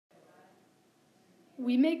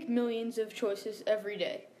We make millions of choices every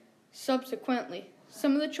day. Subsequently,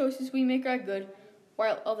 some of the choices we make are good,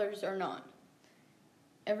 while others are not.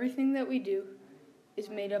 Everything that we do is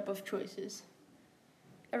made up of choices.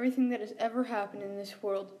 Everything that has ever happened in this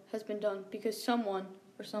world has been done because someone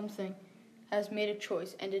or something has made a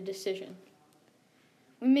choice and a decision.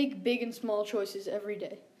 We make big and small choices every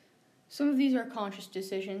day. Some of these are conscious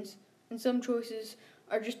decisions, and some choices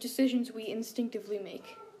are just decisions we instinctively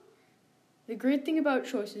make. The great thing about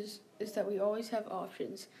choices is that we always have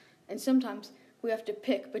options, and sometimes we have to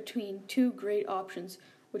pick between two great options,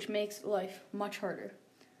 which makes life much harder.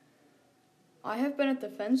 I have been at the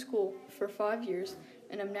Fenn School for 5 years,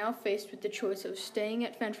 and am now faced with the choice of staying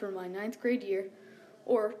at Fenn for my 9th grade year,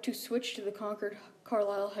 or to switch to the Concord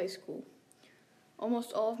Carlisle High School.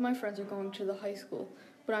 Almost all of my friends are going to the high school,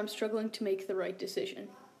 but I'm struggling to make the right decision.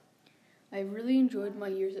 I really enjoyed my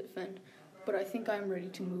years at Fenn, but I think I'm ready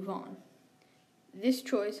to move on. This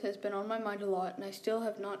choice has been on my mind a lot, and I still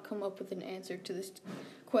have not come up with an answer to this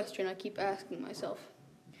question I keep asking myself.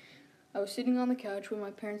 I was sitting on the couch when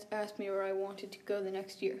my parents asked me where I wanted to go the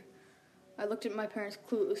next year. I looked at my parents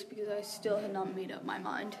clueless because I still had not made up my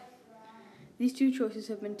mind. These two choices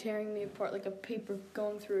have been tearing me apart like a paper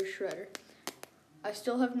going through a shredder. I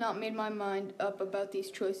still have not made my mind up about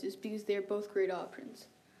these choices because they are both great options.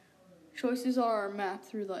 Choices are our map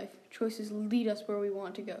through life. Choices lead us where we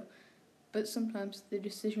want to go. But sometimes the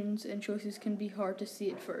decisions and choices can be hard to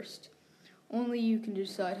see at first. Only you can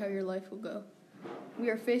decide how your life will go. We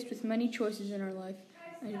are faced with many choices in our life,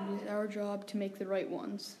 and it is our job to make the right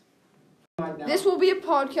ones. This will be a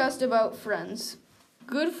podcast about friends.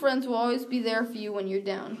 Good friends will always be there for you when you're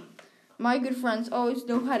down. My good friends always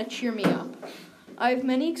know how to cheer me up. I have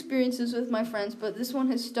many experiences with my friends, but this one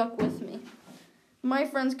has stuck with me. My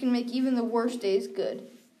friends can make even the worst days good.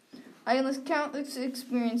 I enlist countless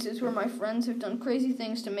experiences where my friends have done crazy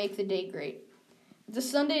things to make the day great. It's a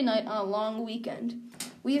Sunday night on a long weekend.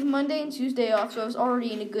 We have Monday and Tuesday off, so I was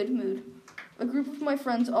already in a good mood. A group of my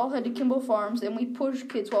friends all head to Kimball Farms, and we push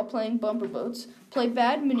kids while playing bumper boats, play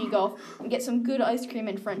bad mini golf, and get some good ice cream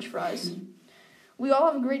and french fries. We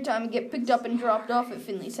all have a great time and get picked up and dropped off at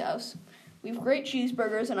Finley's house. We have great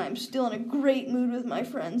cheeseburgers, and I am still in a great mood with my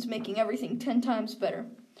friends, making everything 10 times better.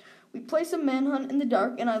 We play some manhunt in the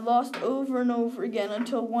dark, and I lost over and over again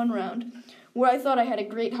until one round, where I thought I had a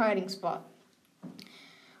great hiding spot.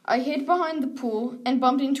 I hid behind the pool and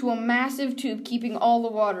bumped into a massive tube keeping all the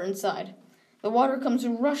water inside. The water comes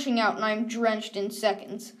rushing out, and I am drenched in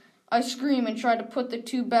seconds. I scream and try to put the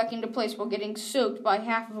tube back into place while getting soaked by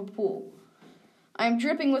half of a pool. I am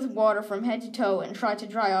dripping with water from head to toe and try to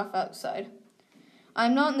dry off outside. I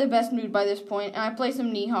am not in the best mood by this point, and I play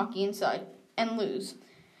some knee hockey inside, and lose.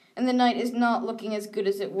 And the night is not looking as good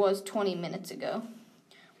as it was 20 minutes ago.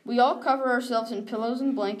 We all cover ourselves in pillows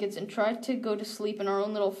and blankets and try to go to sleep in our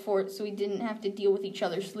own little fort so we didn't have to deal with each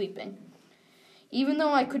other sleeping. Even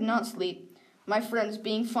though I could not sleep, my friends,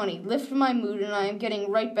 being funny, lift my mood and I am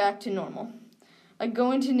getting right back to normal. I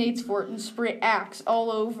go into Nate's fort and spray Axe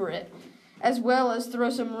all over it, as well as throw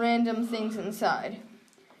some random things inside.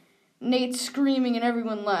 Nate's screaming and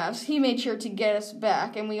everyone laughs. He made sure to get us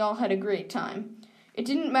back, and we all had a great time. It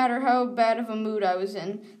didn't matter how bad of a mood I was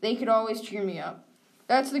in, they could always cheer me up.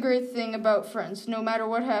 That's the great thing about friends. No matter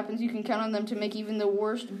what happens, you can count on them to make even the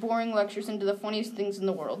worst, boring lectures into the funniest things in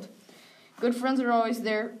the world. Good friends are always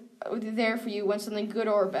there for you when something good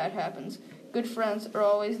or bad happens. Good friends are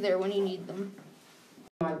always there when you need them.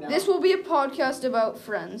 This will be a podcast about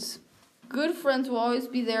friends. Good friends will always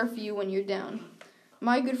be there for you when you're down.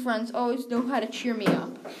 My good friends always know how to cheer me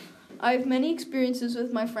up. I have many experiences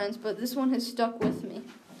with my friends, but this one has stuck with me.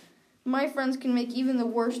 My friends can make even the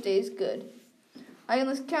worst days good. I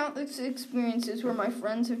enlist countless experiences where my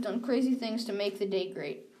friends have done crazy things to make the day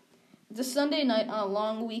great. It's a Sunday night on a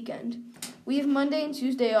long weekend. We have Monday and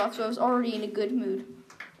Tuesday off, so I was already in a good mood.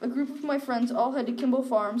 A group of my friends all head to Kimball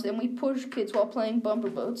Farms, and we push kids while playing bumper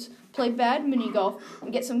boats, play bad mini golf,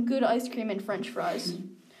 and get some good ice cream and french fries.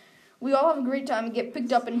 We all have a great time and get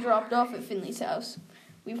picked up and dropped off at Finley's house.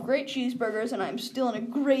 We have great cheeseburgers, and I am still in a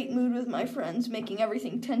great mood with my friends, making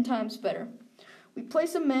everything 10 times better. We play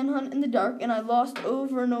some manhunt in the dark, and I lost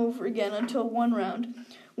over and over again until one round,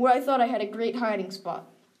 where I thought I had a great hiding spot.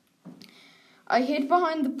 I hid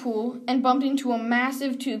behind the pool and bumped into a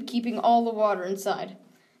massive tube keeping all the water inside.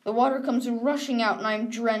 The water comes rushing out, and I am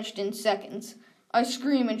drenched in seconds. I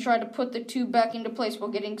scream and try to put the tube back into place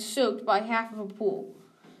while getting soaked by half of a pool.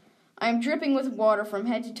 I am dripping with water from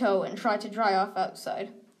head to toe and try to dry off outside.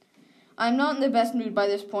 I am not in the best mood by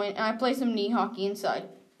this point, and I play some knee hockey inside,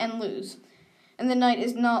 and lose. And the night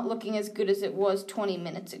is not looking as good as it was 20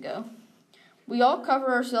 minutes ago. We all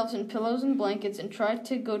cover ourselves in pillows and blankets and try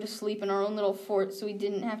to go to sleep in our own little fort so we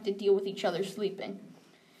didn't have to deal with each other sleeping.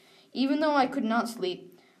 Even though I could not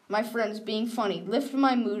sleep, my friends, being funny, lift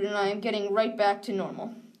my mood and I am getting right back to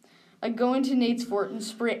normal. I go into Nate's fort and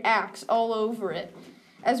spray Axe all over it,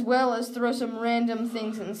 as well as throw some random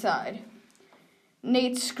things inside.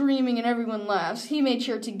 Nate's screaming and everyone laughs. He made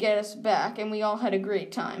sure to get us back, and we all had a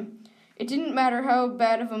great time. It didn't matter how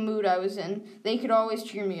bad of a mood I was in, they could always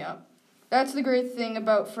cheer me up. That's the great thing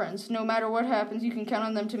about friends. No matter what happens, you can count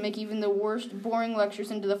on them to make even the worst, boring lectures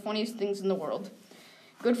into the funniest things in the world.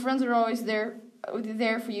 Good friends are always there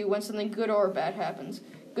for you when something good or bad happens.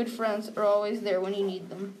 Good friends are always there when you need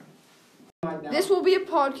them. This will be a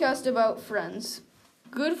podcast about friends.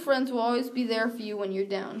 Good friends will always be there for you when you're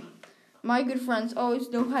down. My good friends always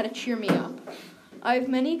know how to cheer me up. I have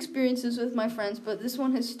many experiences with my friends, but this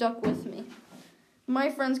one has stuck with me. My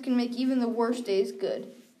friends can make even the worst days good.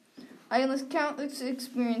 I enlist countless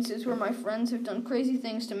experiences where my friends have done crazy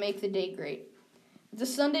things to make the day great. It's a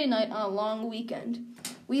Sunday night on a long weekend.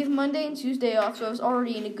 We have Monday and Tuesday off, so I was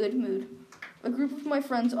already in a good mood. A group of my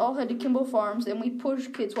friends all head to Kimball Farms, and we push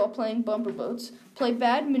kids while playing bumper boats, play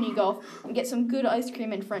bad mini golf, and get some good ice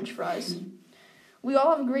cream and french fries. We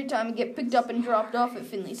all have a great time and get picked up and dropped off at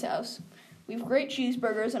Finley's house. We have great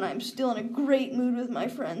cheeseburgers, and I am still in a great mood with my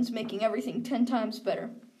friends, making everything 10 times better.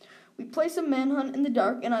 We play some manhunt in the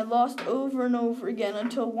dark, and I lost over and over again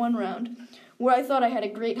until one round, where I thought I had a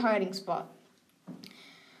great hiding spot.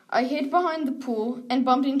 I hid behind the pool and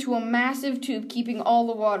bumped into a massive tube keeping all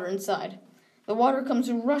the water inside. The water comes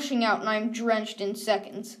rushing out, and I am drenched in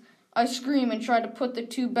seconds. I scream and try to put the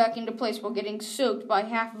tube back into place while getting soaked by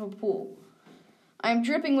half of a pool. I am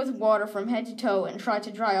dripping with water from head to toe and try to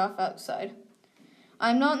dry off outside. I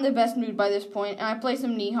am not in the best mood by this point, and I play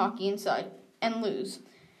some knee hockey inside, and lose.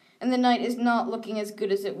 And the night is not looking as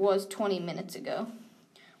good as it was 20 minutes ago.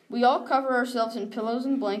 We all cover ourselves in pillows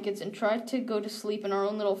and blankets and try to go to sleep in our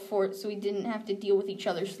own little fort so we didn't have to deal with each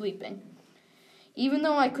other sleeping. Even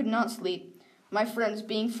though I could not sleep, my friends,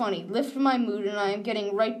 being funny, lift my mood and I am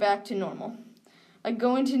getting right back to normal. I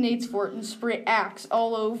go into Nate's fort and spray Axe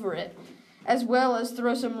all over it, as well as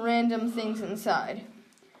throw some random things inside.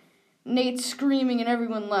 Nate's screaming and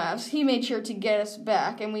everyone laughs. He made sure to get us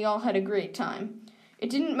back, and we all had a great time. It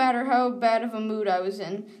didn't matter how bad of a mood I was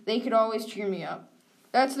in, they could always cheer me up.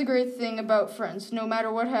 That's the great thing about friends. No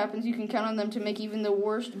matter what happens, you can count on them to make even the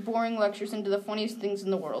worst, boring lectures into the funniest things in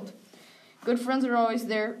the world. Good friends are always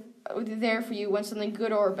there for you when something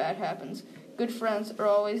good or bad happens. Good friends are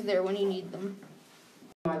always there when you need them.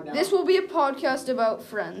 This will be a podcast about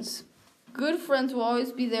friends. Good friends will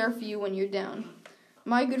always be there for you when you're down.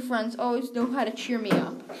 My good friends always know how to cheer me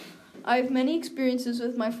up. I have many experiences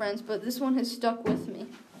with my friends, but this one has stuck with me.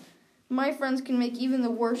 My friends can make even the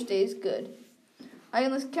worst days good. I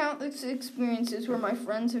enlist countless experiences where my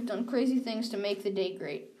friends have done crazy things to make the day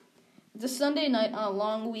great. It's a Sunday night on a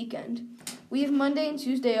long weekend. We have Monday and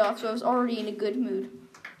Tuesday off, so I was already in a good mood.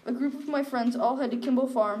 A group of my friends all head to Kimball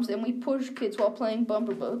Farms, and we push kids while playing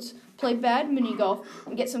bumper boats, play bad mini golf,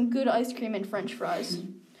 and get some good ice cream and french fries.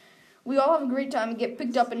 We all have a great time and get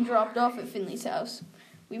picked up and dropped off at Finley's house.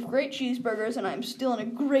 We have great cheeseburgers, and I am still in a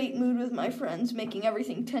great mood with my friends, making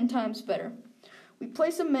everything 10 times better. We play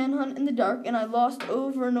some manhunt in the dark, and I lost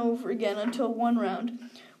over and over again until one round,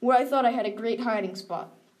 where I thought I had a great hiding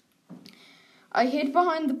spot. I hid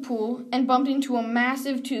behind the pool and bumped into a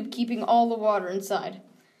massive tube keeping all the water inside.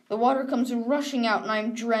 The water comes rushing out, and I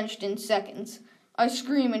am drenched in seconds. I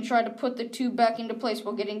scream and try to put the tube back into place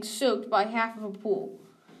while getting soaked by half of a pool.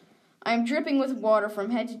 I am dripping with water from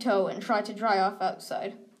head to toe and try to dry off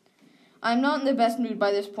outside. I am not in the best mood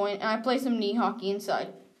by this point, and I play some knee hockey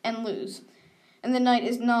inside, and lose. And the night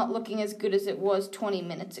is not looking as good as it was 20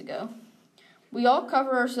 minutes ago. We all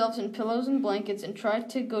cover ourselves in pillows and blankets and try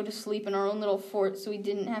to go to sleep in our own little fort so we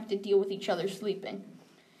didn't have to deal with each other sleeping.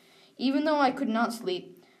 Even though I could not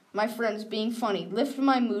sleep, my friends, being funny, lift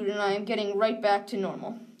my mood and I am getting right back to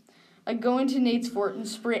normal. I go into Nate's fort and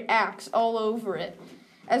spray Axe all over it,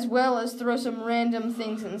 as well as throw some random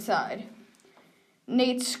things inside.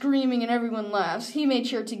 Nate's screaming and everyone laughs. He made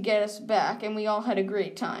sure to get us back, and we all had a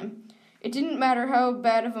great time. It didn't matter how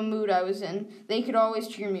bad of a mood I was in, they could always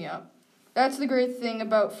cheer me up. That's the great thing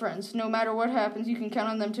about friends. No matter what happens, you can count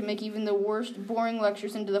on them to make even the worst, boring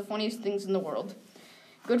lectures into the funniest things in the world.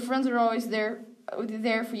 Good friends are always there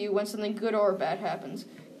for you when something good or bad happens.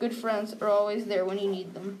 Good friends are always there when you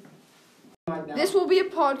need them. This will be a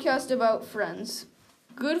podcast about friends.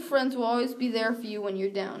 Good friends will always be there for you when you're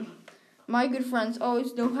down. My good friends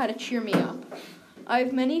always know how to cheer me up. I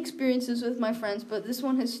have many experiences with my friends, but this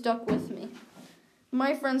one has stuck with me.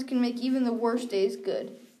 My friends can make even the worst days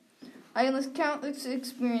good. I enlist countless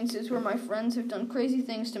experiences where my friends have done crazy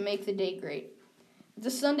things to make the day great. It's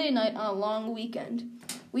a Sunday night on a long weekend.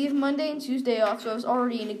 We have Monday and Tuesday off, so I was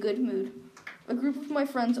already in a good mood. A group of my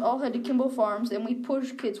friends all head to Kimball Farms, and we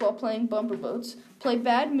push kids while playing bumper boats, play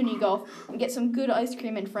bad mini golf, and get some good ice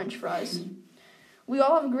cream and french fries. We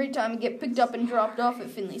all have a great time and get picked up and dropped off at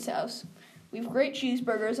Finley's house. We have great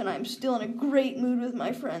cheeseburgers, and I am still in a great mood with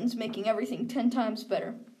my friends, making everything 10 times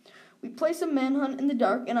better. We play some manhunt in the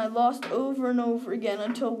dark, and I lost over and over again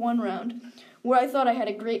until one round, where I thought I had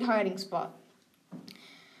a great hiding spot.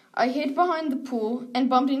 I hid behind the pool and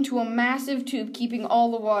bumped into a massive tube keeping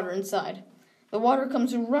all the water inside. The water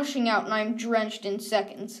comes rushing out, and I am drenched in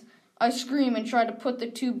seconds. I scream and try to put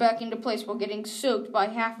the tube back into place while getting soaked by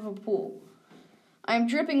half of a pool. I am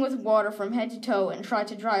dripping with water from head to toe and try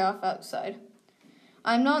to dry off outside.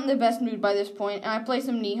 I am not in the best mood by this point, and I play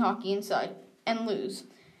some knee hockey inside and lose.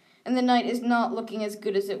 And the night is not looking as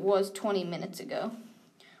good as it was 20 minutes ago.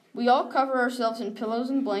 We all cover ourselves in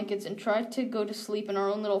pillows and blankets and try to go to sleep in our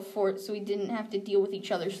own little fort so we didn't have to deal with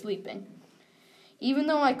each other sleeping. Even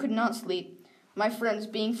though I could not sleep, my friends,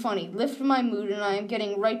 being funny, lift my mood and I am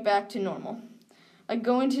getting right back to normal. I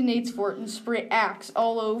go into Nate's fort and spray Axe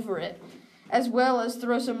all over it, as well as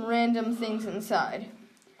throw some random things inside.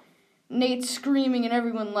 Nate's screaming and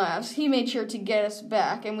everyone laughs. He made sure to get us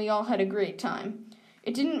back, and we all had a great time.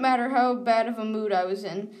 It didn't matter how bad of a mood I was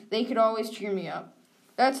in, they could always cheer me up.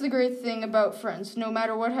 That's the great thing about friends. No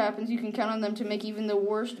matter what happens, you can count on them to make even the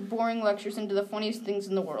worst, boring lectures into the funniest things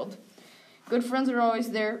in the world. Good friends are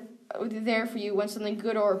always there for you when something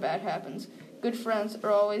good or bad happens. Good friends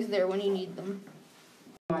are always there when you need them.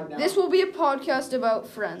 This will be a podcast about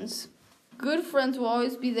friends. Good friends will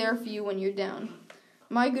always be there for you when you're down.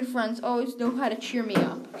 My good friends always know how to cheer me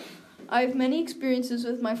up. I have many experiences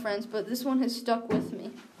with my friends, but this one has stuck with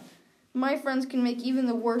me. My friends can make even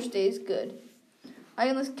the worst days good. I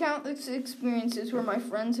enlist countless experiences where my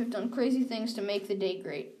friends have done crazy things to make the day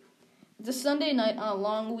great. It's a Sunday night on a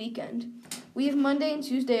long weekend. We have Monday and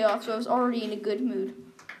Tuesday off, so I was already in a good mood.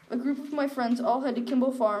 A group of my friends all head to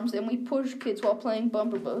Kimball Farms, and we push kids while playing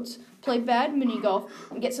bumper boats, play bad mini golf,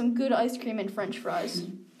 and get some good ice cream and french fries.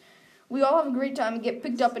 We all have a great time and get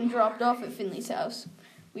picked up and dropped off at Finley's house.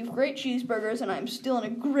 We have great cheeseburgers, and I am still in a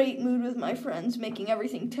great mood with my friends, making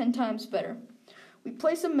everything 10 times better. We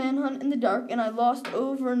play some manhunt in the dark, and I lost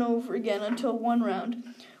over and over again until one round,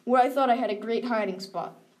 where I thought I had a great hiding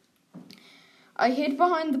spot. I hid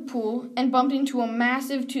behind the pool and bumped into a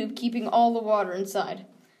massive tube keeping all the water inside.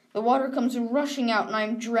 The water comes rushing out, and I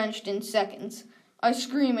am drenched in seconds. I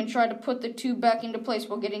scream and try to put the tube back into place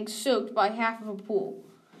while getting soaked by half of a pool.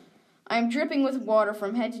 I am dripping with water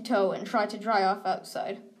from head to toe and try to dry off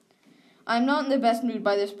outside. I am not in the best mood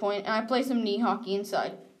by this point, and I play some knee hockey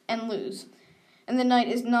inside and lose. And the night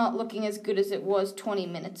is not looking as good as it was 20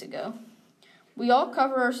 minutes ago. We all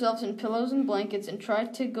cover ourselves in pillows and blankets and try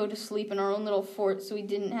to go to sleep in our own little fort so we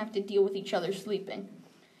didn't have to deal with each other sleeping.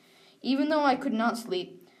 Even though I could not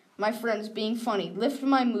sleep, my friends, being funny, lift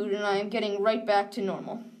my mood and I am getting right back to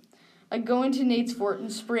normal. I go into Nate's fort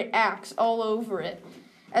and spray Axe all over it,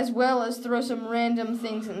 as well as throw some random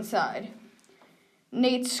things inside.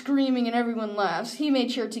 Nate's screaming and everyone laughs. He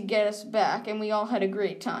made sure to get us back, and we all had a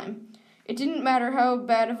great time. It didn't matter how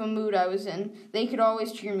bad of a mood I was in, they could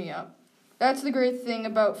always cheer me up. That's the great thing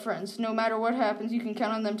about friends. No matter what happens, you can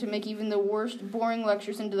count on them to make even the worst, boring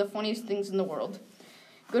lectures into the funniest things in the world.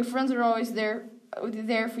 Good friends are always there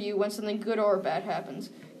for you when something good or bad happens.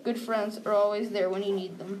 Good friends are always there when you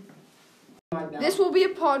need them. This will be a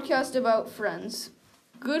podcast about friends.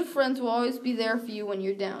 Good friends will always be there for you when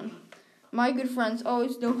you're down. My good friends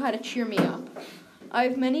always know how to cheer me up. I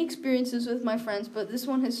have many experiences with my friends, but this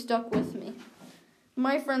one has stuck with me.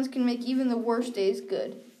 My friends can make even the worst days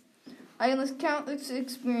good. I enlist countless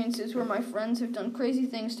experiences where my friends have done crazy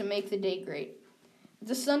things to make the day great.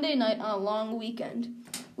 It's a Sunday night on a long weekend.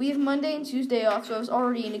 We have Monday and Tuesday off, so I was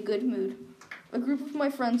already in a good mood. A group of my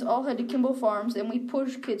friends all head to Kimball Farms, and we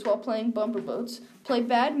push kids while playing bumper boats, play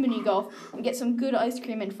bad mini golf, and get some good ice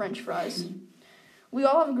cream and french fries. We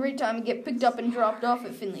all have a great time and get picked up and dropped off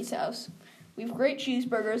at Finley's house. We have great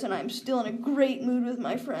cheeseburgers, and I am still in a great mood with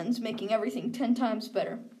my friends, making everything 10 times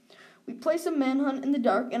better. We play some manhunt in the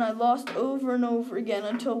dark, and I lost over and over again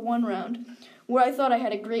until one round, where I thought I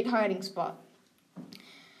had a great hiding spot.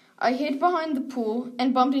 I hid behind the pool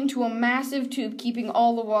and bumped into a massive tube keeping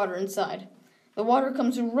all the water inside. The water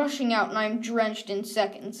comes rushing out, and I am drenched in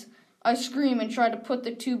seconds. I scream and try to put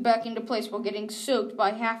the tube back into place while getting soaked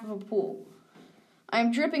by half of a pool. I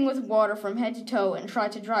am dripping with water from head to toe and try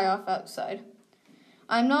to dry off outside.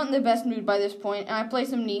 I'm not in the best mood by this point, and I play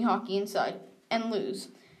some knee hockey inside and lose.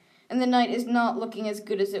 And the night is not looking as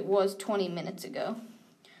good as it was 20 minutes ago.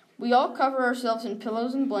 We all cover ourselves in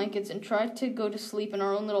pillows and blankets and try to go to sleep in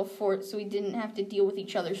our own little fort so we didn't have to deal with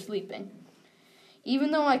each other sleeping.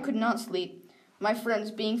 Even though I could not sleep, my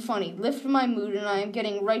friends, being funny, lift my mood and I am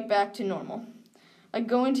getting right back to normal. I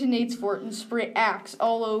go into Nate's fort and spray Axe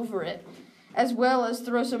all over it, as well as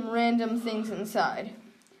throw some random things inside.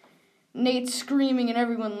 Nate's screaming and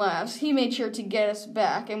everyone laughs. He made sure to get us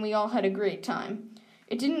back, and we all had a great time.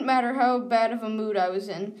 It didn't matter how bad of a mood I was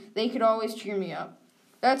in, they could always cheer me up.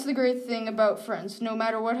 That's the great thing about friends. No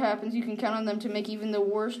matter what happens, you can count on them to make even the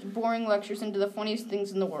worst, boring lectures into the funniest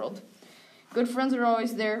things in the world. Good friends are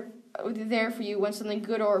always there for you when something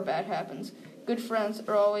good or bad happens. Good friends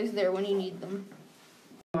are always there when you need them.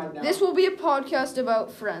 This will be a podcast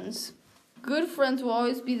about friends. Good friends will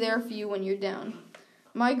always be there for you when you're down.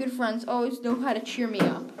 My good friends always know how to cheer me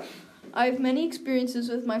up. I have many experiences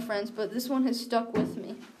with my friends, but this one has stuck with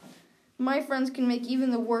me. My friends can make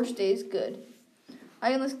even the worst days good. I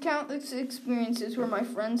have countless experiences where my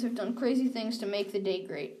friends have done crazy things to make the day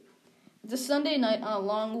great. It's a Sunday night on a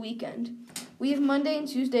long weekend. We have Monday and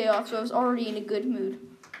Tuesday off, so I was already in a good mood.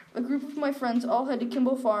 A group of my friends all head to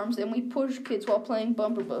Kimball Farms, and we push kids while playing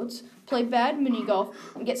bumper boats, play bad mini golf,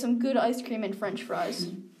 and get some good ice cream and french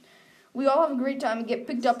fries. We all have a great time and get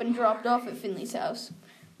picked up and dropped off at Finley's house.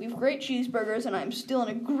 We have great cheeseburgers, and I am still in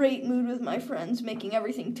a great mood with my friends, making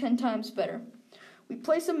everything 10 times better. We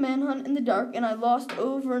play some manhunt in the dark, and I lost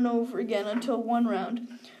over and over again until one round,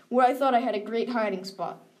 where I thought I had a great hiding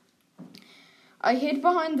spot. I hid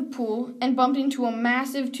behind the pool and bumped into a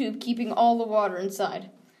massive tube keeping all the water inside.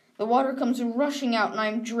 The water comes rushing out, and I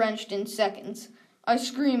am drenched in seconds. I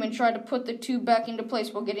scream and try to put the tube back into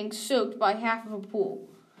place while getting soaked by half of a pool.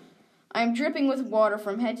 I am dripping with water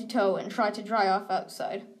from head to toe and try to dry off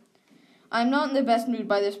outside. I am not in the best mood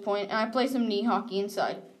by this point, and I play some knee hockey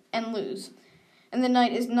inside and lose. And the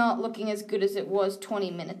night is not looking as good as it was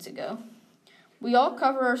 20 minutes ago. We all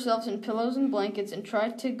cover ourselves in pillows and blankets and try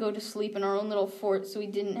to go to sleep in our own little fort so we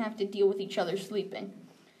didn't have to deal with each other sleeping.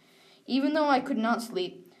 Even though I could not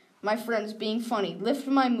sleep, my friends, being funny, lift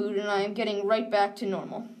my mood and I am getting right back to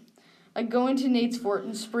normal. I go into Nate's fort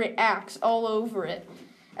and spray Axe all over it,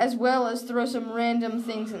 as well as throw some random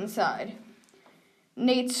things inside.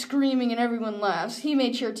 Nate's screaming and everyone laughs. He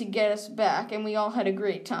made sure to get us back, and we all had a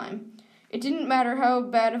great time. It didn't matter how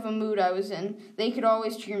bad of a mood I was in, they could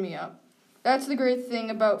always cheer me up. That's the great thing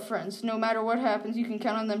about friends. No matter what happens, you can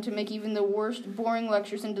count on them to make even the worst, boring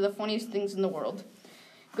lectures into the funniest things in the world.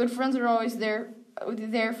 Good friends are always there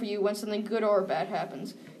for you when something good or bad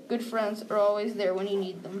happens. Good friends are always there when you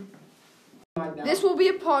need them. This will be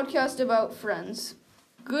a podcast about friends.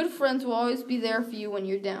 Good friends will always be there for you when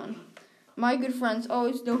you're down. My good friends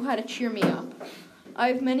always know how to cheer me up. I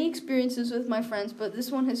have many experiences with my friends, but this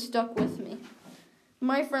one has stuck with me.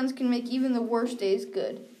 My friends can make even the worst days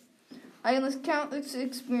good. I have countless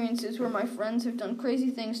experiences where my friends have done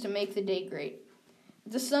crazy things to make the day great.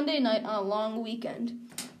 It's a Sunday night on a long weekend.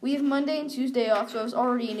 We have Monday and Tuesday off, so I was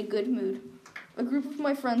already in a good mood. A group of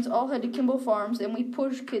my friends all head to Kimball Farms, and we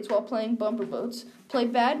push kids while playing bumper boats, play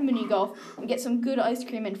bad mini golf, and get some good ice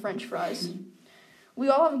cream and french fries. We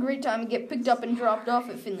all have a great time and get picked up and dropped off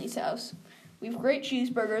at Finley's house. We have great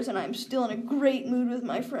cheeseburgers, and I am still in a great mood with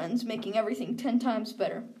my friends, making everything 10 times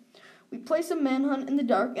better. We play some manhunt in the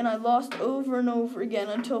dark, and I lost over and over again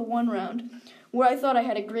until one round, where I thought I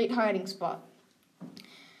had a great hiding spot.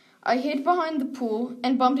 I hid behind the pool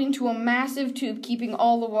and bumped into a massive tube keeping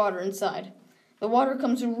all the water inside. The water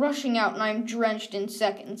comes rushing out, and I am drenched in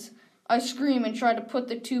seconds. I scream and try to put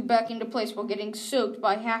the tube back into place while getting soaked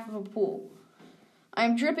by half of a pool. I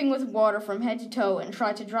am dripping with water from head to toe and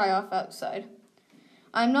try to dry off outside.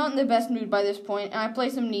 I am not in the best mood by this point, and I play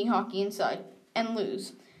some knee hockey inside and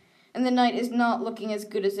lose. And the night is not looking as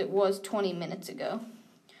good as it was 20 minutes ago.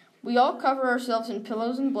 We all cover ourselves in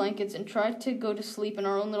pillows and blankets and try to go to sleep in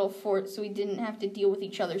our own little fort so we didn't have to deal with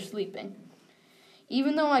each other sleeping.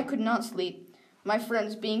 Even though I could not sleep, my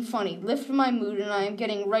friends, being funny, lift my mood and I am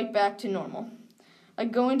getting right back to normal. I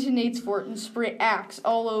go into Nate's fort and spray Axe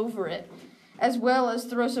all over it, as well as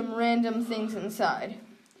throw some random things inside.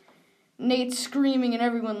 Nate's screaming and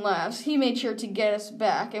everyone laughs. He made sure to get us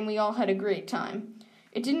back, and we all had a great time.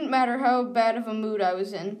 It didn't matter how bad of a mood I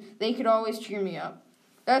was in, they could always cheer me up.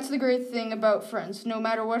 That's the great thing about friends. No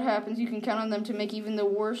matter what happens, you can count on them to make even the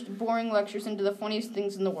worst, boring lectures into the funniest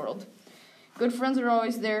things in the world. Good friends are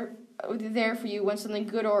always there for you when something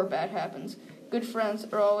good or bad happens. Good friends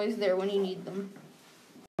are always there when you need them.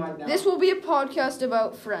 This will be a podcast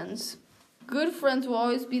about friends. Good friends will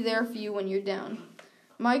always be there for you when you're down.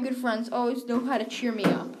 My good friends always know how to cheer me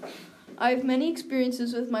up. I have many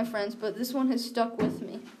experiences with my friends, but this one has stuck with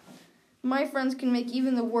me. My friends can make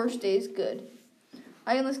even the worst days good.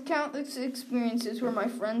 I enlist countless experiences where my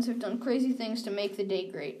friends have done crazy things to make the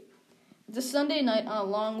day great. It's a Sunday night on a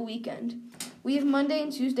long weekend. We have Monday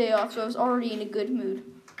and Tuesday off, so I was already in a good mood.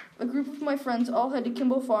 A group of my friends all head to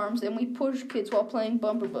Kimball Farms, and we push kids while playing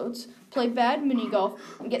bumper boats, play bad mini golf,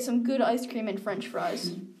 and get some good ice cream and french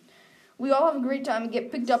fries. We all have a great time and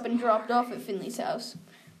get picked up and dropped off at Finley's house.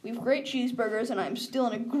 We have great cheeseburgers, and I am still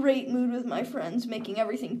in a great mood with my friends, making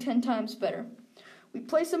everything 10 times better. We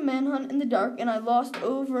play some manhunt in the dark, and I lost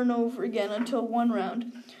over and over again until one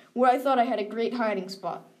round, where I thought I had a great hiding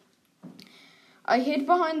spot. I hid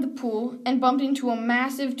behind the pool and bumped into a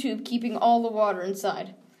massive tube keeping all the water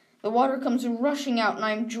inside. The water comes rushing out, and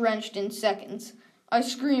I am drenched in seconds. I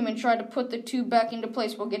scream and try to put the tube back into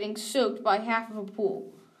place while getting soaked by half of a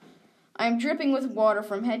pool. I am dripping with water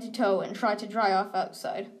from head to toe and try to dry off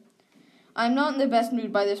outside. I am not in the best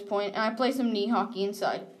mood by this point, and I play some knee hockey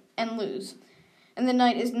inside, and lose. And the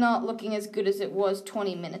night is not looking as good as it was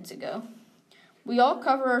 20 minutes ago. We all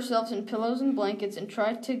cover ourselves in pillows and blankets and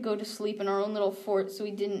try to go to sleep in our own little fort so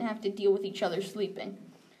we didn't have to deal with each other sleeping.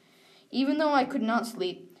 Even though I could not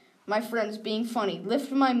sleep, my friends, being funny,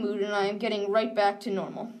 lift my mood and I am getting right back to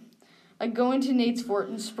normal. I go into Nate's fort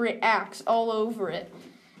and spray Axe all over it,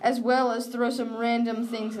 as well as throw some random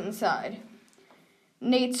things inside.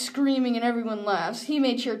 Nate's screaming and everyone laughs. He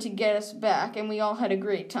made sure to get us back, and we all had a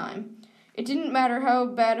great time. It didn't matter how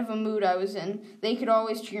bad of a mood I was in, they could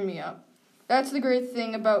always cheer me up. That's the great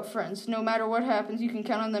thing about friends. No matter what happens, you can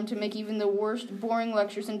count on them to make even the worst, boring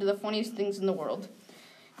lectures into the funniest things in the world.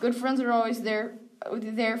 Good friends are always there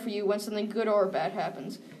for you when something good or bad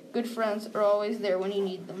happens. Good friends are always there when you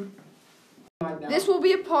need them. This will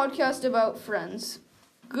be a podcast about friends.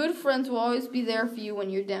 Good friends will always be there for you when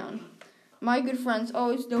you're down. My good friends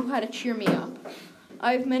always know how to cheer me up.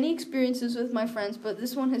 I have many experiences with my friends, but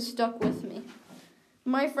this one has stuck with me.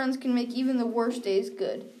 My friends can make even the worst days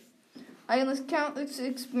good. I enlist countless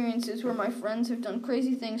experiences where my friends have done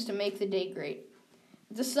crazy things to make the day great.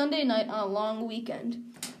 It's a Sunday night on a long weekend.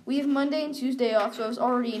 We have Monday and Tuesday off, so I was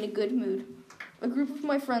already in a good mood. A group of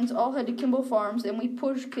my friends all head to Kimball Farms, and we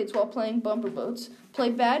push kids while playing bumper boats, play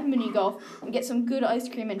bad mini golf, and get some good ice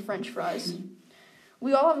cream and french fries.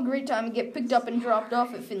 We all have a great time and get picked up and dropped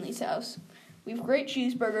off at Finley's house. We have great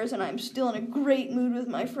cheeseburgers, and I am still in a great mood with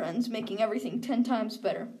my friends, making everything 10 times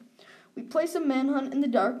better. We play some manhunt in the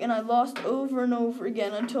dark, and I lost over and over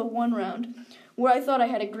again until one round, where I thought I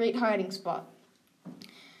had a great hiding spot.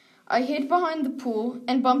 I hid behind the pool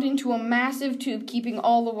and bumped into a massive tube keeping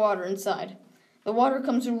all the water inside. The water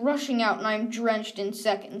comes rushing out, and I am drenched in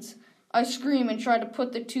seconds. I scream and try to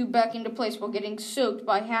put the tube back into place while getting soaked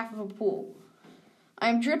by half of a pool. I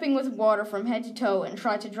am dripping with water from head to toe and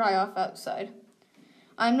try to dry off outside.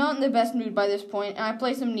 I am not in the best mood by this point, and I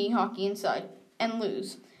play some knee hockey inside, and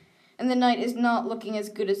lose. And the night is not looking as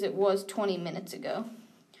good as it was 20 minutes ago.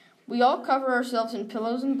 We all cover ourselves in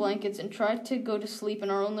pillows and blankets and try to go to sleep in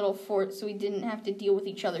our own little fort so we didn't have to deal with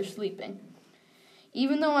each other sleeping.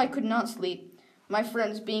 Even though I could not sleep, my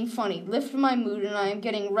friends, being funny, lift my mood and I am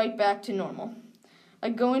getting right back to normal. I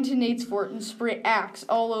go into Nate's fort and spray Axe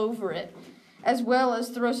all over it, as well as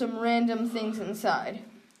throw some random things inside.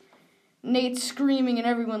 Nate's screaming and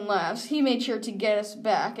everyone laughs. He made sure to get us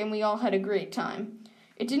back, and we all had a great time.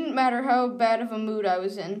 It didn't matter how bad of a mood I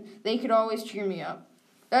was in, they could always cheer me up.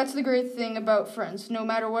 That's the great thing about friends. No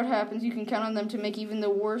matter what happens, you can count on them to make even the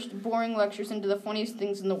worst, boring lectures into the funniest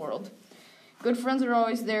things in the world. Good friends are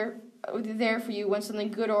always there for you when something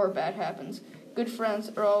good or bad happens. Good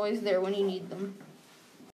friends are always there when you need them.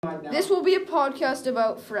 This will be a podcast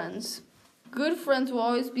about friends. Good friends will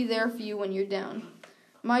always be there for you when you're down.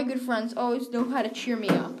 My good friends always know how to cheer me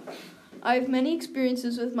up. I have many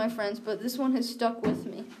experiences with my friends, but this one has stuck with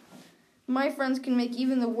me. My friends can make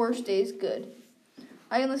even the worst days good.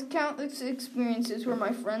 I enlist countless experiences where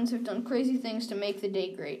my friends have done crazy things to make the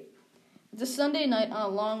day great. It's a Sunday night on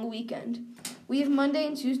a long weekend. We have Monday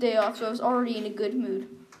and Tuesday off, so I was already in a good mood.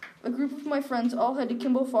 A group of my friends all head to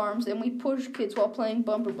Kimball Farms, and we push kids while playing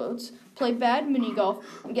bumper boats, play bad mini golf,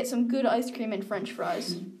 and get some good ice cream and french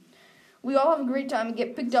fries. We all have a great time and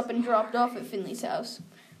get picked up and dropped off at Finley's house.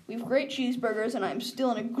 We have great cheeseburgers, and I am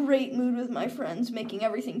still in a great mood with my friends, making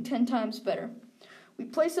everything 10 times better. We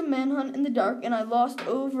play some manhunt in the dark, and I lost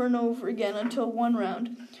over and over again until one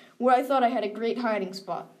round, where I thought I had a great hiding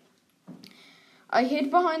spot. I hid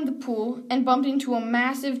behind the pool and bumped into a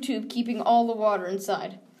massive tube keeping all the water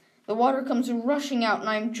inside. The water comes rushing out, and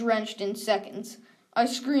I am drenched in seconds. I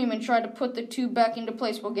scream and try to put the tube back into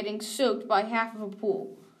place while getting soaked by half of a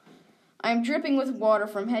pool. I am dripping with water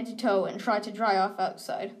from head to toe and try to dry off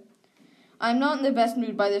outside. I am not in the best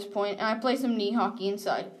mood by this point, and I play some knee hockey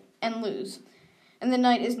inside, and lose. And the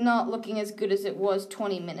night is not looking as good as it was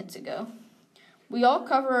 20 minutes ago. We all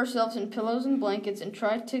cover ourselves in pillows and blankets and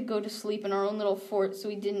try to go to sleep in our own little fort so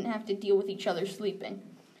we didn't have to deal with each other sleeping.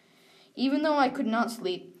 Even though I could not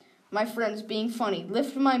sleep, my friends, being funny,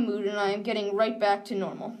 lift my mood and I am getting right back to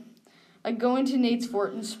normal. I go into Nate's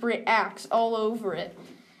fort and spray Axe all over it,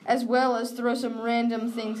 as well as throw some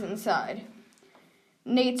random things inside.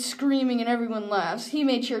 Nate's screaming and everyone laughs. He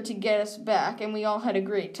made sure to get us back, and we all had a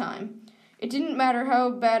great time. It didn't matter how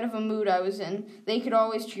bad of a mood I was in, they could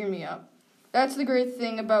always cheer me up. That's the great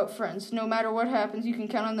thing about friends. No matter what happens, you can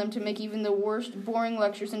count on them to make even the worst, boring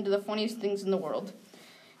lectures into the funniest things in the world.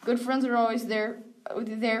 Good friends are always there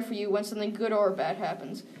for you when something good or bad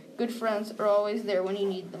happens. Good friends are always there when you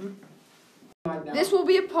need them. This will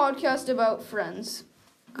be a podcast about friends.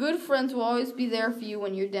 Good friends will always be there for you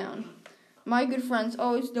when you're down. My good friends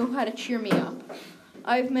always know how to cheer me up.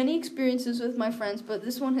 I have many experiences with my friends, but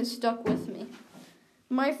this one has stuck with me.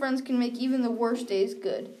 My friends can make even the worst days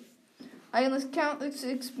good. I have countless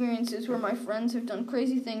experiences where my friends have done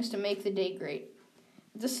crazy things to make the day great.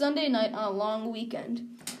 It's a Sunday night on a long weekend.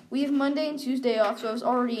 We have Monday and Tuesday off, so I was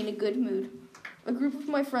already in a good mood. A group of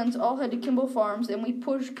my friends all head to Kimball Farms, and we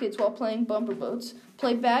push kids while playing bumper boats,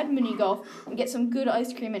 play bad mini golf, and get some good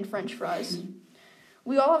ice cream and french fries.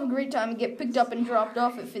 We all have a great time and get picked up and dropped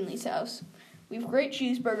off at Finley's house. We have great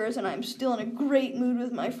cheeseburgers, and I am still in a great mood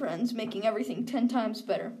with my friends, making everything 10 times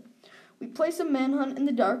better. We play some manhunt in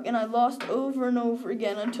the dark, and I lost over and over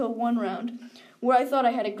again until one round, where I thought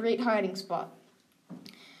I had a great hiding spot.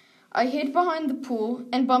 I hid behind the pool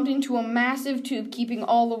and bumped into a massive tube keeping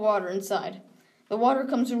all the water inside. The water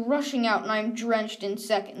comes rushing out, and I am drenched in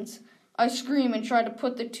seconds. I scream and try to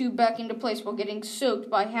put the tube back into place while getting soaked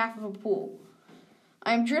by half of a pool.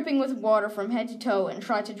 I am dripping with water from head to toe and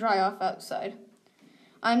try to dry off outside.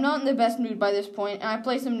 I am not in the best mood by this point, and I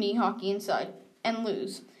play some knee hockey inside, and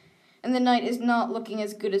lose. And the night is not looking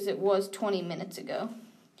as good as it was 20 minutes ago.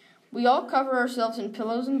 We all cover ourselves in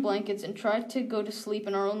pillows and blankets and try to go to sleep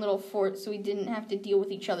in our own little fort so we didn't have to deal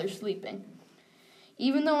with each other sleeping.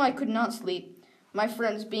 Even though I could not sleep, my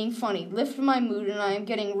friends, being funny, lift my mood and I am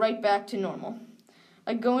getting right back to normal.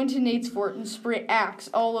 I go into Nate's fort and spray Axe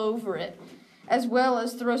all over it, as well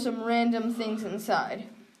as throw some random things inside.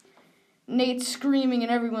 Nate's screaming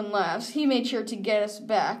and everyone laughs. He made sure to get us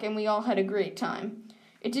back, and we all had a great time.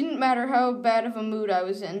 It didn't matter how bad of a mood I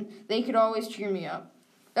was in, they could always cheer me up.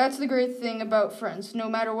 That's the great thing about friends. No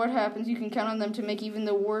matter what happens, you can count on them to make even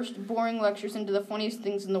the worst, boring lectures into the funniest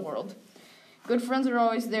things in the world. Good friends are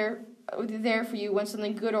always there for you when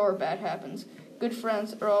something good or bad happens. Good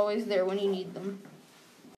friends are always there when you need them.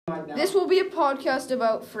 This will be a podcast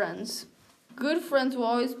about friends. Good friends will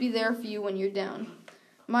always be there for you when you're down.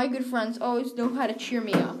 My good friends always know how to cheer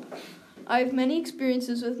me up. I have many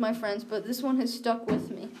experiences with my friends, but this one has stuck with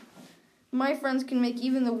me. My friends can make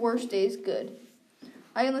even the worst days good.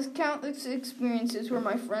 I have countless experiences where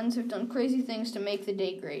my friends have done crazy things to make the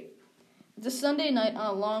day great. It's a Sunday night on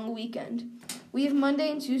a long weekend. We have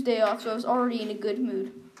Monday and Tuesday off, so I was already in a good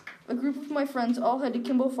mood. A group of my friends all head to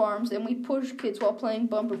Kimball Farms, and we push kids while playing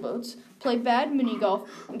bumper boats, play bad mini golf,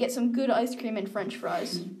 and get some good ice cream and french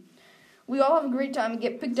fries. We all have a great time and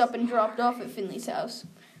get picked up and dropped off at Finley's house.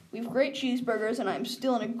 We have great cheeseburgers, and I am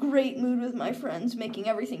still in a great mood with my friends, making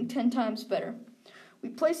everything 10 times better. We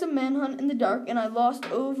play some manhunt in the dark, and I lost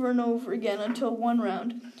over and over again until one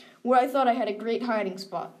round, where I thought I had a great hiding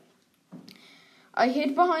spot. I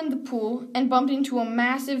hid behind the pool and bumped into a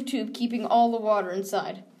massive tube keeping all the water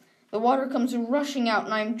inside. The water comes rushing out,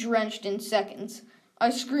 and I am drenched in seconds. I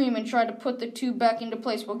scream and try to put the tube back into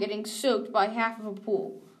place while getting soaked by half of a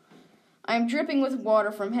pool. I am dripping with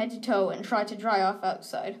water from head to toe and try to dry off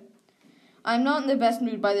outside. I am not in the best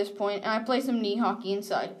mood by this point, and I play some knee hockey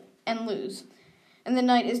inside, and lose. And the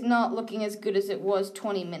night is not looking as good as it was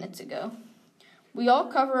 20 minutes ago. We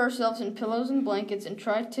all cover ourselves in pillows and blankets and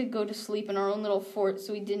try to go to sleep in our own little fort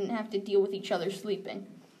so we didn't have to deal with each other sleeping.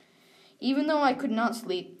 Even though I could not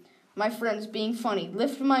sleep, my friends, being funny,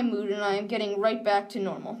 lift my mood and I am getting right back to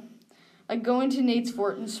normal. I go into Nate's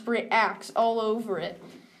fort and spray Axe all over it,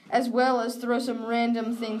 as well as throw some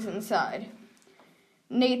random things inside.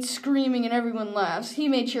 Nate's screaming and everyone laughs. He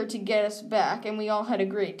made sure to get us back, and we all had a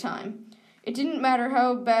great time. It didn't matter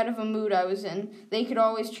how bad of a mood I was in, they could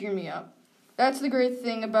always cheer me up. That's the great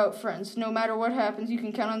thing about friends. No matter what happens, you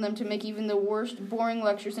can count on them to make even the worst, boring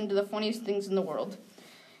lectures into the funniest things in the world.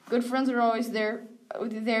 Good friends are always there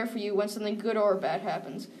there for you when something good or bad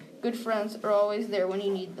happens. Good friends are always there when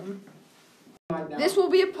you need them. This will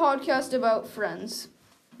be a podcast about friends.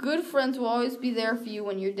 Good friends will always be there for you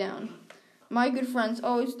when you're down. My good friends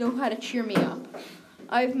always know how to cheer me up.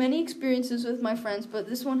 I have many experiences with my friends, but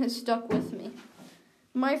this one has stuck with me.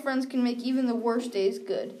 My friends can make even the worst days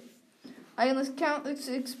good. I enlist countless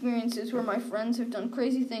experiences where my friends have done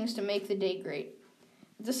crazy things to make the day great.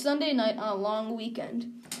 It's a Sunday night on a long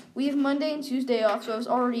weekend. We have Monday and Tuesday off, so I was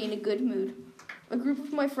already in a good mood. A group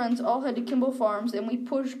of my friends all head to Kimball Farms, and we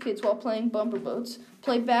push kids while playing bumper boats,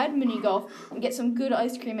 play bad mini golf, and get some good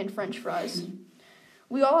ice cream and french fries.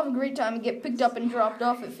 We all have a great time and get picked up and dropped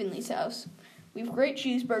off at Finley's house. We have great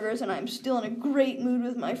cheeseburgers, and I am still in a great mood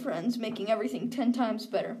with my friends, making everything 10 times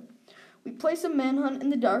better. We play some manhunt in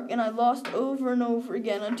the dark, and I lost over and over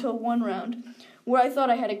again until one round, where I thought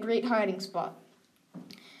I had a great hiding spot.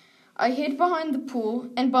 I hid behind the pool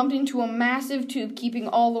and bumped into a massive tube keeping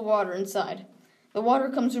all the water inside. The water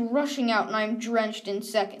comes rushing out, and I am drenched in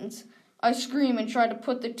seconds. I scream and try to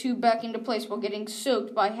put the tube back into place while getting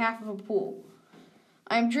soaked by half of a pool.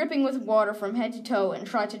 I am dripping with water from head to toe and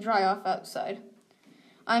try to dry off outside.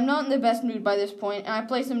 I am not in the best mood by this point, and I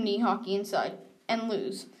play some knee hockey inside, and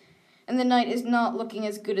lose. And the night is not looking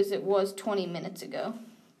as good as it was 20 minutes ago.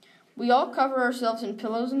 We all cover ourselves in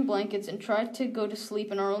pillows and blankets and try to go to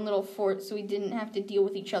sleep in our own little fort so we didn't have to deal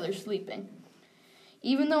with each other sleeping.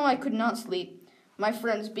 Even though I could not sleep, my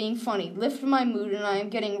friends, being funny, lift my mood, and I am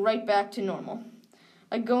getting right back to normal.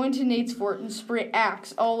 I go into Nate's fort and spray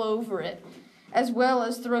Axe all over it, as well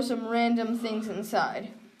as throw some random things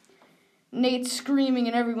inside. Nate's screaming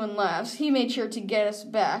and everyone laughs. He made sure to get us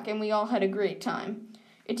back, and we all had a great time.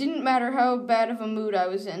 It didn't matter how bad of a mood I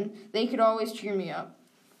was in, they could always cheer me up.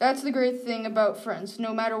 That's the great thing about friends.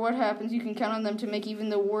 No matter what happens, you can count on them to make even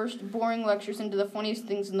the worst, boring lectures into the funniest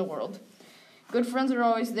things in the world. Good friends are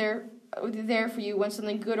always there for you when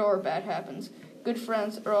something good or bad happens. Good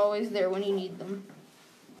friends are always there when you need them.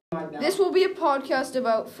 This will be a podcast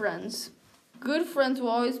about friends. Good friends will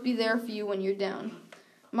always be there for you when you're down.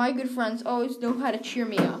 My good friends always know how to cheer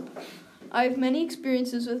me up. I have many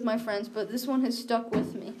experiences with my friends, but this one has stuck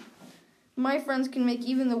with me. My friends can make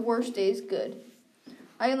even the worst days good.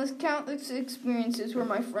 I enlist countless experiences where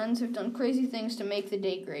my friends have done crazy things to make the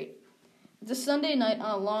day great. It's a Sunday night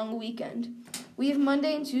on a long weekend. We have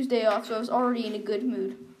Monday and Tuesday off, so I was already in a good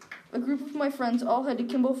mood. A group of my friends all head to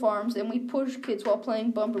Kimball Farms, and we push kids while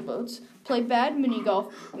playing bumper boats, play bad mini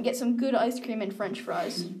golf, and get some good ice cream and french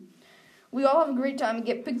fries. We all have a great time and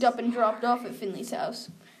get picked up and dropped off at Finley's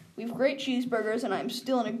house. We have great cheeseburgers, and I am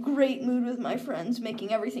still in a great mood with my friends,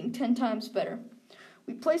 making everything 10 times better.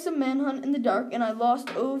 We play some manhunt in the dark, and I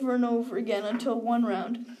lost over and over again until one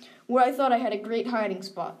round, where I thought I had a great hiding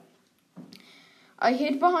spot. I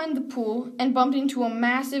hid behind the pool and bumped into a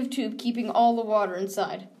massive tube keeping all the water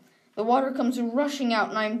inside. The water comes rushing out,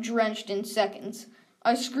 and I am drenched in seconds.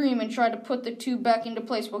 I scream and try to put the tube back into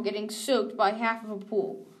place while getting soaked by half of a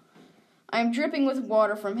pool. I am dripping with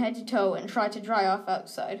water from head to toe and try to dry off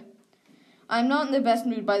outside. I am not in the best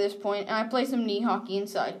mood by this point, and I play some knee hockey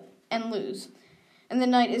inside, and lose. And the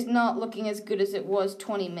night is not looking as good as it was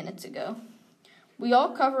 20 minutes ago. We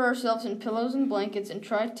all cover ourselves in pillows and blankets and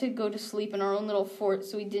try to go to sleep in our own little fort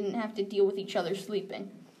so we didn't have to deal with each other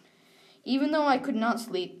sleeping. Even though I could not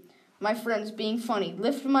sleep, my friends, being funny,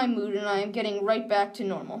 lift my mood, and I am getting right back to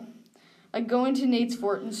normal. I go into Nate's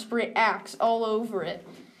fort and spray Axe all over it,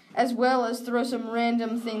 as well as throw some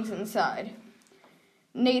random things inside.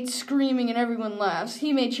 Nate's screaming and everyone laughs.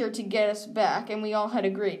 He made sure to get us back, and we all had a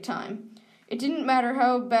great time. It didn't matter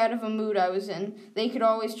how bad of a mood I was in, they could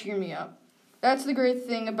always cheer me up. That's the great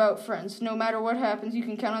thing about friends. No matter what happens, you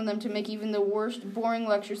can count on them to make even the worst, boring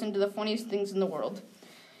lectures into the funniest things in the world.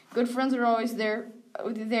 Good friends are always there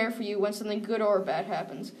for you when something good or bad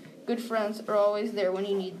happens. Good friends are always there when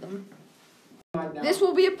you need them. This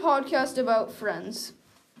will be a podcast about friends.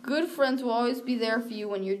 Good friends will always be there for you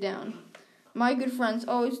when you're down. My good friends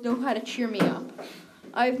always know how to cheer me up.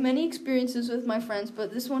 I have many experiences with my friends,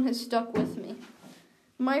 but this one has stuck with me.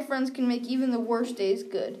 My friends can make even the worst days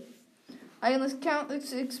good. I enlist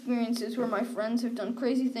countless experiences where my friends have done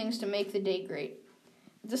crazy things to make the day great.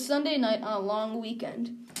 It's a Sunday night on a long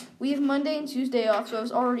weekend. We have Monday and Tuesday off, so I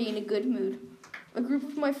was already in a good mood. A group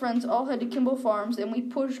of my friends all head to Kimball Farms, and we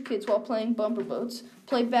push kids while playing bumper boats,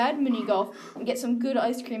 play bad mini golf, and get some good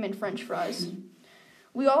ice cream and french fries.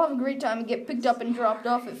 We all have a great time and get picked up and dropped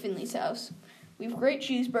off at Finley's house. We have great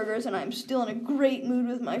cheeseburgers, and I am still in a great mood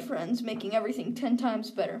with my friends, making everything 10 times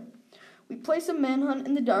better. We play some manhunt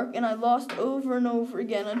in the dark, and I lost over and over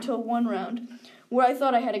again until one round, where I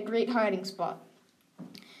thought I had a great hiding spot.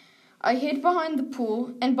 I hid behind the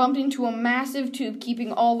pool and bumped into a massive tube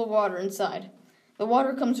keeping all the water inside. The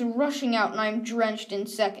water comes rushing out and I am drenched in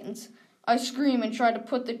seconds. I scream and try to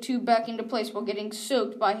put the tube back into place while getting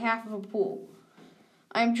soaked by half of a pool.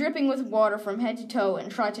 I am dripping with water from head to toe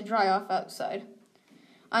and try to dry off outside.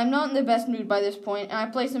 I am not in the best mood by this point, and I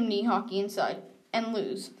play some knee hockey inside and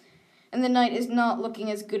lose. And the night is not looking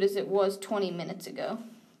as good as it was 20 minutes ago.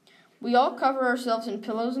 We all cover ourselves in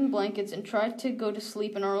pillows and blankets and try to go to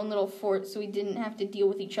sleep in our own little fort so we didn't have to deal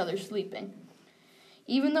with each other sleeping.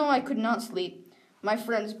 Even though I could not sleep, my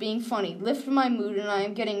friends, being funny, lift my mood and I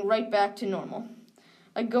am getting right back to normal.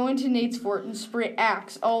 I go into Nate's fort and spray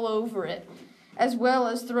Axe all over it, as well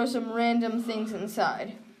as throw some random things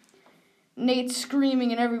inside. Nate's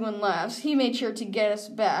screaming and everyone laughs. He made sure to get us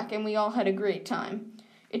back, and we all had a great time.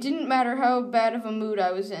 It didn't matter how bad of a mood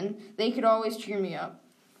I was in, they could always cheer me up.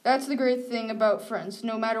 That's the great thing about friends.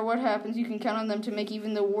 No matter what happens, you can count on them to make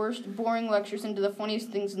even the worst, boring lectures into the funniest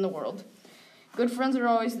things in the world. Good friends are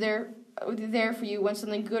always there for you when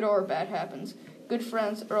something good or bad happens. Good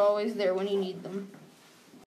friends are always there when you need them.